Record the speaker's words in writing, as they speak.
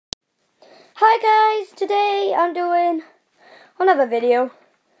Hi guys, today I'm doing another video.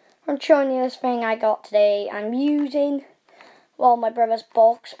 I'm showing you this thing I got today. I'm using, my brother's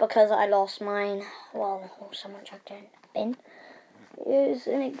box because I lost mine. Someone chucked it in the bin. Here's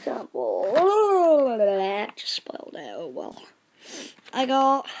an example. Just spoiled it, oh well. I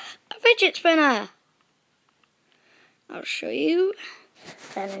got a fidget spinner. I'll show you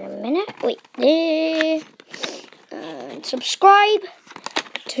in a minute. Wait there. And subscribe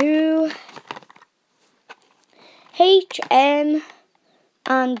to HM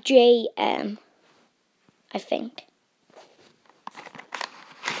and JM, I think.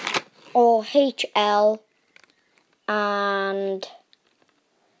 Or HL and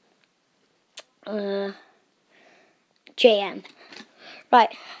JM.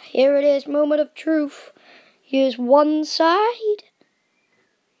 Right, here it is, moment of truth. Here's one side.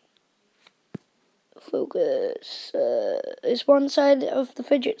 Focus. It's one side of the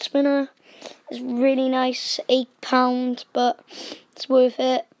fidget spinner. It's really nice, £8, but it's worth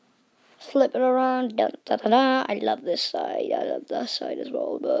it. Flip it around. Dun, da, da, da. I love this side. I love that side as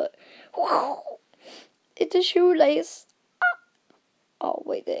well, but it's a shoelace. Oh,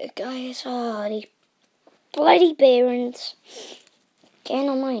 wait there, guys. Oh, these bloody bearings. Getting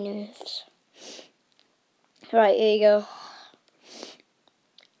on my nerves. Right, here you go.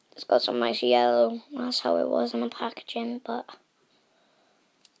 It's got some nice yellow. That's how it was in the packaging, but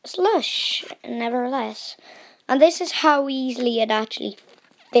it's lush, nevertheless. And this is how easily it actually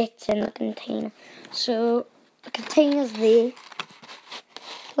fits in the container. So, the container's there.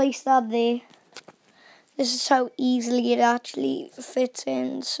 Place that there. This is how easily it actually fits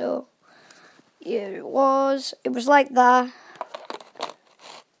in. So, here it was. It was like that.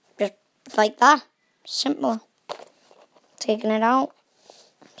 Just like that. Simple. Taking it out.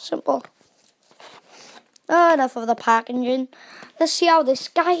 Simple. Enough of the packaging. Let's see how this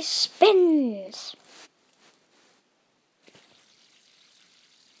guy spins.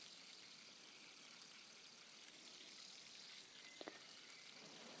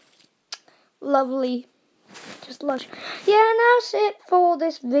 Lovely. Just lush. Yeah, that's it for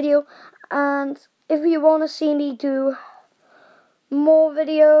this video. And if you want to see me do more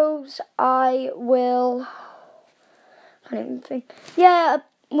videos, I will. I can't even think. Yeah,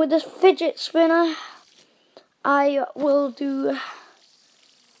 with this fidget spinner, I will do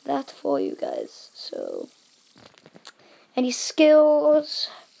that for you guys. So, any skills?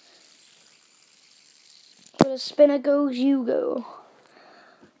 Where the spinner goes, you go.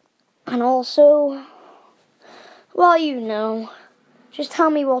 And also, just tell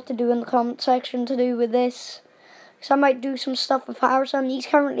me what to do in the comment section to do with this. Because I might do some stuff with Harrison. He's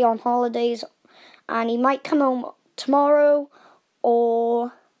currently on holidays, and he might come home tomorrow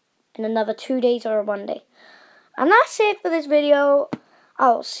or in another 2 days or 1 day. And that's it for this video.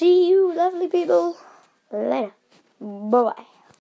 I'll see you lovely people later. Bye-bye.